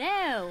 Oh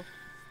no.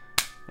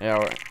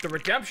 Yeah, The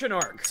redemption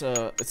arc.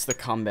 it's the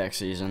comeback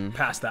season.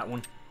 Pass that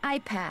one. I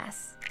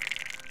pass.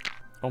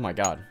 Oh my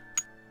god.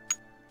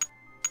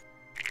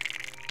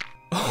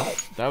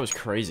 That was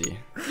crazy.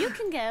 You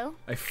can go.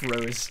 I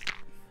froze.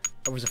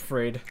 I was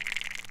afraid.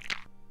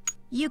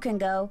 You can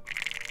go.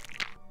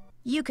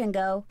 You can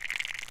go.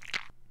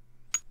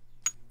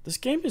 This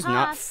game is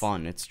not Pass.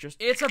 fun. It's just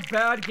It's a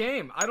bad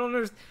game. I don't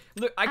understand.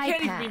 Look, I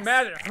can't even be pass.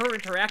 mad at Her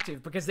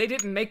Interactive because they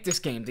didn't make this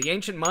game. The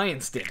ancient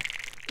Mayans did.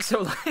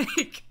 So,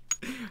 like,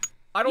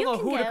 I don't You know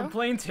can who to go.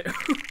 complain to.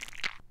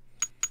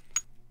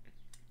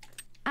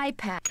 I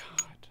pass.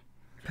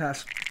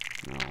 Pass.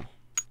 no.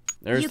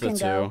 There's You the can 2.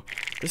 go.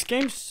 This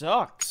game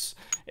sucks.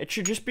 It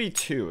should just be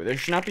 2. There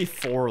should not be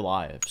 4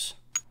 lives.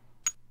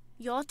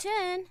 Your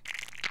turn.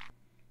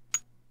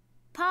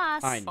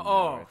 Pass. I know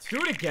Oh, it. do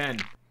it again.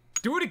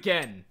 Do it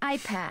again. I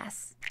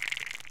pass.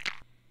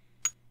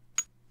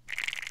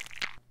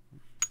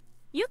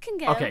 You can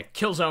go. Okay,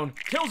 kill zone.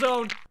 Kill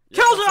zone.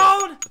 Yeah, Kill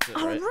that's zone! That's it,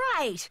 All right?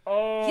 right.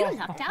 Oh. You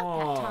lucked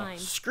out that time.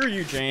 Screw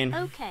you, Jane.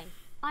 Okay.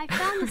 I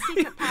found the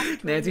secret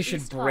passage. Nancy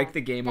should break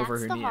the game over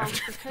her knee That's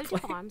after the hole with the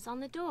coat of arms on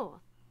the door.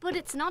 But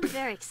it's not a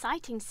very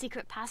exciting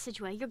secret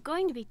passageway. You're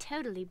going to be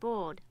totally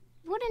bored.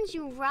 Wouldn't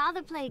you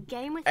rather play a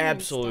game with me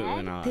Absolutely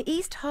instead? not. The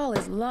East Hall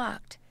is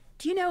locked.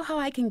 Do you know how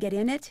I can get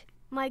in it?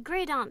 My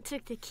great aunt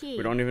took the key.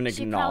 We don't even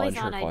she acknowledge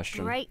probably her thought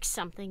question. I'd break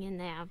something in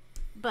there.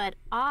 But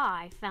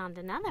I found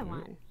another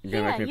one. You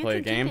gonna make Here, me play a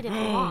you can game? keep it if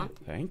you want.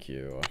 Thank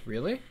you.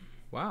 Really?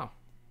 Wow.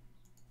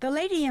 The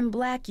lady in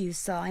black you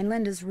saw in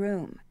Linda's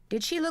room.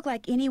 Did she look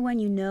like anyone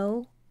you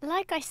know?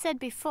 Like I said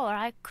before,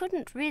 I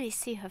couldn't really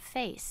see her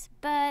face,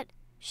 but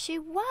she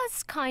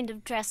was kind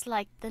of dressed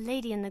like the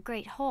lady in the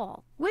Great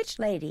Hall. Which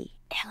lady?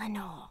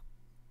 Eleanor.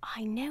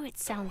 I know it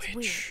sounds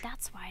weird.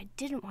 That's why I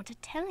didn't want to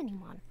tell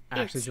anyone.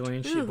 Actually, It's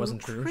Julian, she too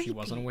wasn't true. She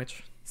wasn't a creepy.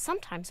 witch.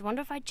 Sometimes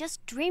wonder if I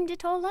just dreamed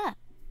it all up.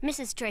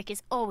 Mrs. Drake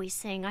is always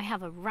saying I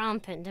have a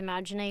rampant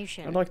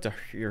imagination. I'd like to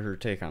hear her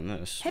take on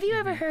this. Have you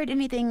ever heard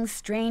anything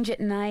strange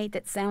at night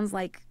that sounds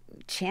like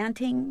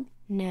chanting?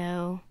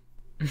 No.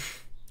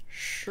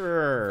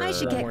 Sure. I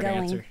should get More going.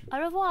 answer. Au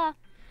revoir.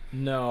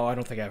 No, I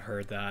don't think I've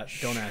heard that.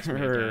 Don't ask me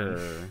Sure.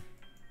 again.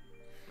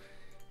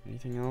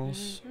 Anything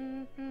else?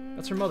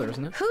 That's her mother,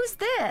 isn't it? Who's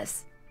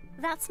this?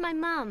 That's my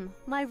mum,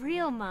 my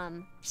real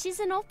mum. She's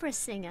an opera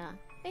singer.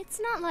 It's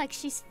not like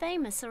she's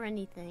famous or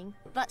anything,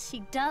 but she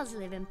does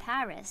live in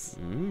Paris.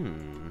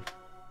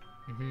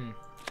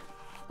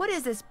 What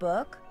is this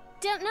book?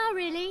 Don't know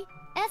really.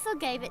 Ethel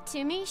gave it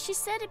to me. She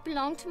said it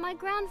belonged to my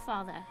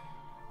grandfather.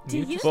 Do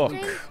you Book.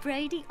 think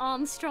Brady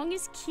Armstrong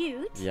is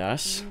cute?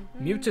 Yes.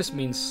 Mutus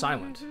means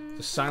silent.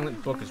 The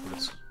silent book is what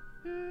it's.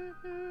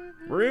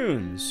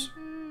 Runes.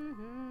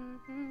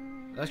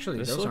 Actually,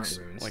 This those looks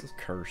aren't runes. like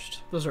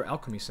cursed. Those are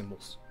alchemy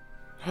symbols.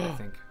 I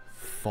think.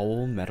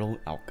 Full Metal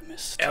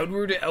Alchemist.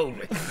 Edward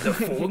Elric, the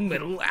Full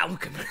Metal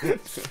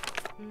Alchemist.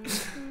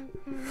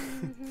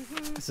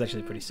 This is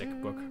actually a pretty sick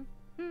book.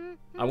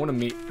 I want to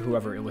meet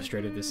whoever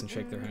illustrated this and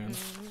shake their hand.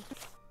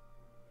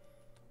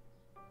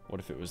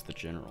 What if it was the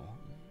general?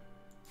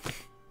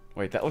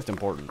 Wait, that looked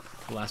important.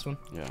 The last one?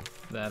 Yeah.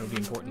 That'll be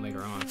important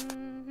later on.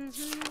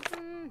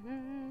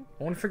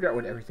 I want to figure out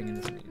what everything in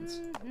this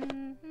means.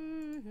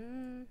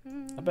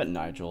 I bet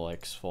Nigel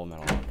likes Full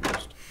Metal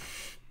Alchemist.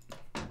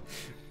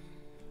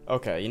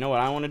 Okay, you know what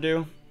I want to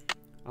do?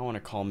 I I want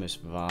to call Miss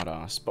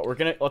Vadas, but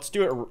let's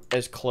do it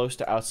as close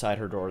to outside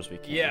her door as we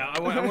can. Yeah,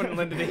 I want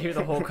Linda to hear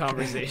the whole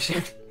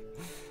conversation.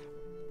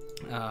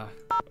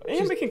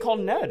 And we can call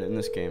Ned in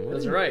this game.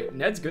 That's right.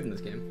 Ned's good in this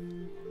game.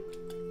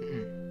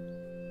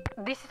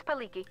 This is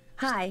Paliki.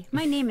 Hi,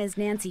 my name is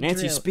Nancy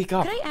Nancy, Drew. speak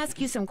up. Could I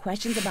ask you some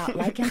questions about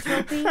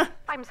lycanthropy?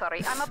 I'm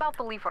sorry, I'm about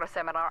to leave for a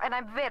seminar, and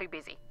I'm very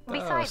busy.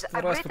 Besides,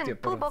 I've written 2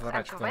 books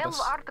and 12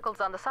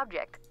 articles on the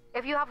subject.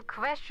 If you have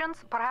questions,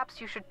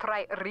 perhaps you should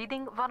try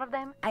reading one of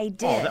them. I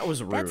did. Oh, that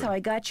was rude. That's how I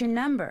got your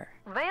number.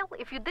 Well,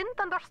 if you didn't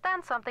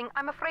understand something,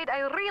 I'm afraid I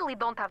really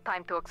don't have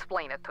time to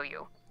explain it to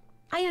you.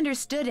 I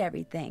understood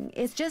everything.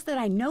 It's just that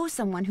I know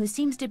someone who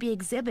seems to be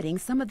exhibiting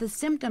some of the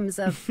symptoms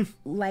of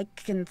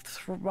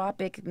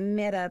lycanthropic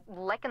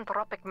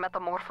Lycanthropic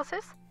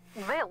metamorphosis?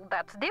 Well,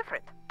 that's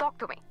different. Talk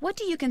to me. What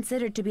do you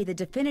consider to be the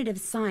definitive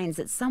signs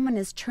that someone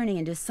is turning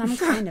into some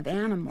kind of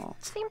animal?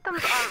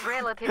 Symptoms are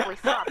relatively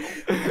subtle.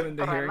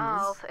 Dry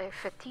mouth,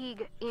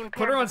 fatigue, Put her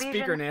impaired on vision,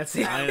 speaker,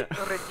 Nancy.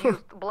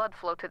 reduced blood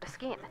flow to the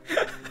skin.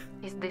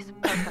 Is this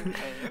person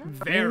pale?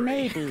 Very.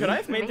 Maybe. Could I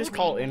have made this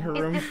call in her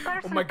room? Is this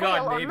person Oh my God,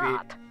 pale or maybe.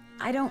 not?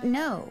 I don't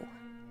know.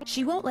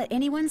 She won't let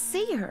anyone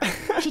see her.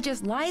 She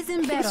just lies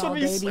in bed This all would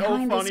be day so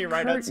behind funny this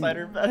right curtain. outside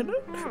her bed.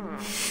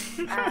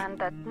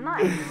 And at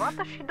night, what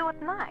does she do at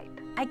night?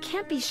 I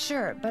can't be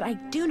sure, but I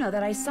do know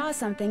that I saw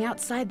something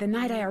outside the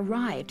night I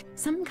arrived.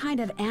 Some kind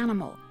of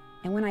animal.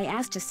 And when I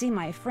asked to see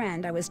my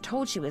friend, I was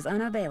told she was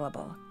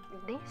unavailable.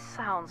 This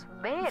sounds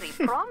very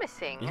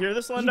promising. You hear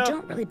this, You Linda?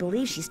 don't really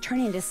believe she's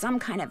turning into some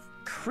kind of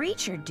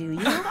creature, do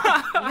you?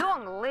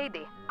 Young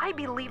lady, I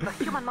believe the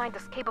human mind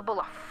is capable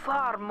of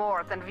far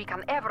more than we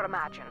can ever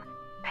imagine.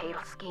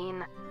 Pale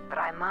skin,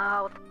 dry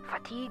mouth,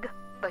 fatigue.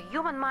 The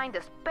human mind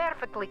is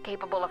perfectly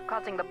capable of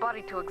causing the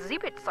body to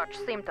exhibit such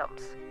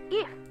symptoms,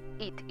 if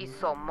it is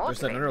so There's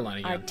that motivated.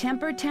 underline Are again.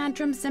 temper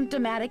tantrums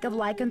symptomatic of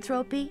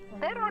lycanthropy?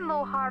 There are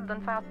no hard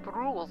and fast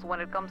rules when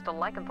it comes to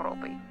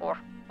lycanthropy, or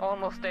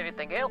almost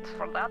anything else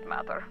for that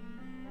matter.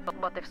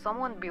 But if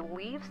someone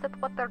believes that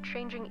what they're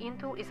changing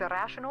into is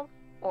irrational,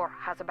 or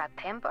has a bad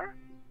temper,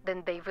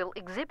 then they will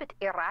exhibit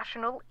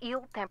irrational,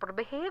 ill-tempered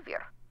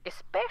behavior,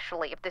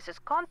 especially if this is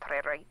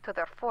contrary to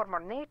their former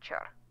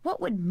nature.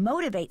 What would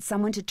motivate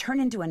someone to turn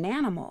into an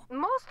animal?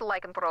 Most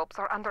lycanthropes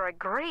are under a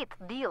great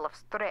deal of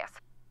stress,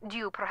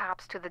 due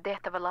perhaps to the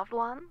death of a loved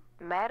one,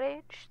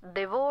 marriage,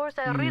 divorce,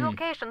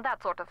 relocation,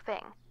 that sort of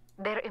thing.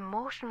 They're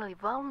emotionally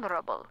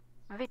vulnerable,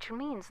 which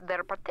means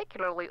they're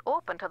particularly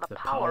open to the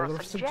power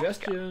of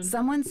suggestion.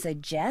 Someone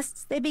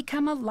suggests they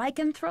become a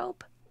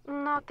lycanthrope?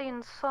 Not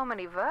in so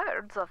many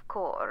words, of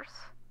course.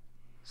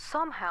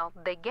 Somehow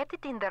they get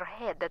it in their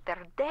head that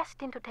they're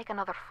destined to take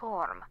another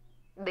form.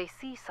 They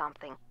see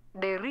something,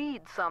 they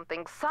read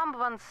something,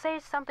 someone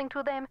says something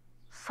to them.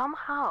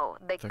 Somehow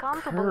they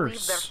come to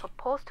believe they're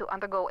supposed to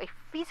undergo a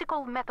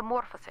physical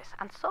metamorphosis,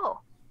 and so,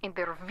 in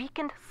their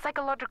weakened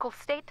psychological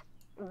state,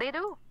 they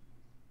do.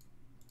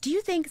 Do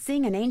you think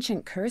seeing an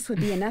ancient curse would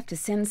be enough to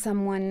send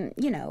someone,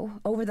 you know,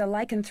 over the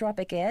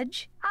lycanthropic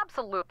edge?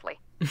 Absolutely.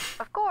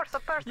 Of course, a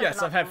person Yes,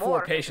 is not I've had 4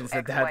 more patients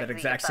into that had that XYZ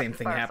exact if same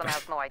thing person happen.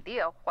 has no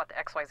idea what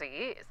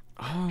XYZ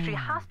is. She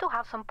has to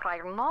have some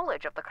prior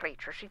knowledge of the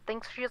creature she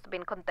thinks she has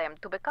been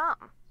condemned to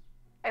become.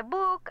 A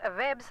book, a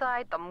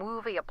website, a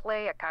movie, a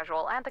play, a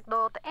casual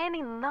anecdote,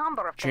 any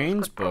number of things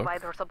Jane's could book.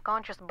 provide her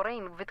subconscious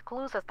brain with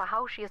clues as to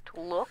how she is to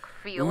look,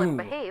 feel, and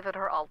behave in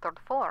her altered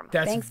form.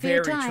 That's Thanks for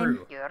your very time.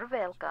 true. You're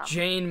welcome.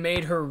 Jane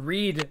made her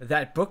read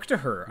that book to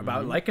her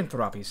about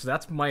lycanthropy, so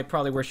that's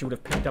probably where she would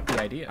have picked up the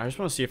idea. I just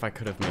want to see if I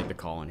could have made the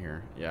call in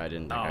here. Yeah, I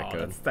didn't think I Oh,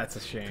 could. that's a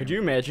shame. Could you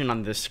imagine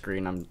on this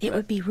screen? It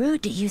would be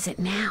rude to use it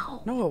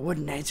now. No, it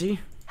wouldn't, Nancy.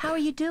 How are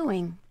you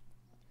doing?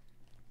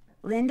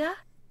 Linda?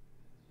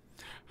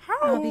 How?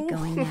 I'll be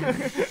going now.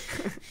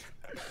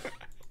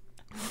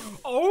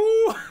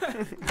 Oh!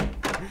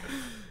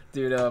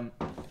 Dude,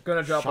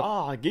 gonna drop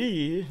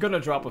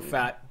a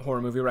fat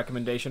horror movie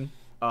recommendation.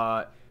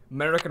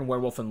 American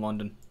Werewolf in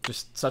London.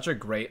 Just such a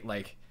great,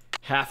 like,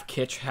 half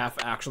kitsch, half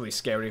actually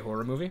scary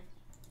horror movie.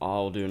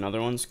 I'll do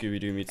another one.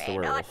 Scooby-Doo meets the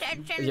werewolf.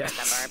 Yeah.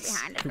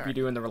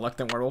 Scooby-Doo and the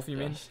Reluctant Werewolf, you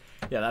mean?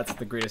 Yeah, that's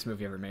the greatest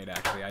movie ever made,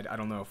 actually. I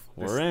don't know if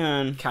We're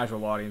in.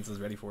 casual audience is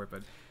ready for it,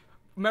 but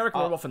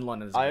American Werewolf in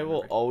London is a I great will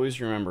movie.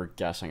 always remember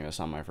guessing this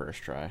on my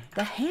first try.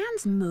 The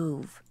hands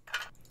move.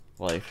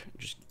 Like,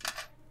 just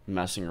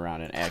messing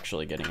around and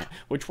actually getting it.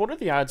 Which, what are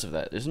the odds of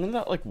that? Isn't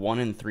that like 1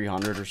 in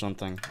 300 or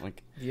something?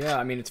 Like, Yeah,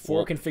 I mean, it's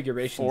 4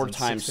 configurations 4 and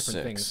times 6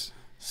 different things.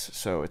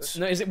 So it's,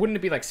 No, wouldn't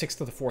it be like 6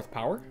 to the 4th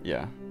power?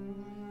 yeah.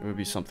 It would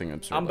be something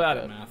absurd. I'm like bad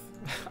that. at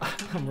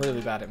math. I'm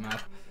really bad at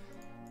math.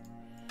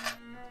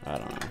 I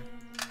don't know.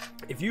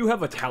 If you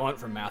have a talent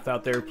for math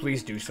out there,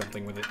 please do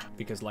something with it,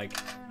 because, like,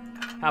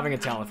 having a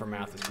talent for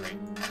math is great.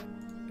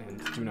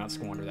 And do not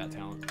squander that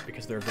talent,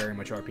 because there very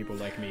much are people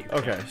like me who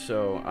Okay, can't.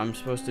 so I'm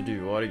supposed to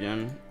do what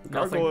again?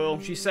 Nothing.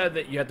 Gargoyle. She said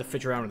that you had to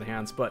fidget around with the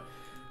hands, but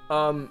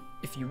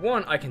if you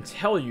want, I can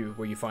tell you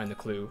where you find the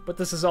clue. But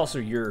this is also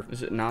your...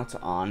 Is it not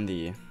on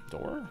the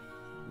door?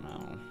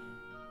 No.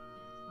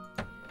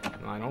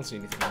 I don't see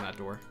anything on that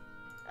door.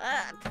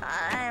 The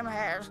time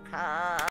has come.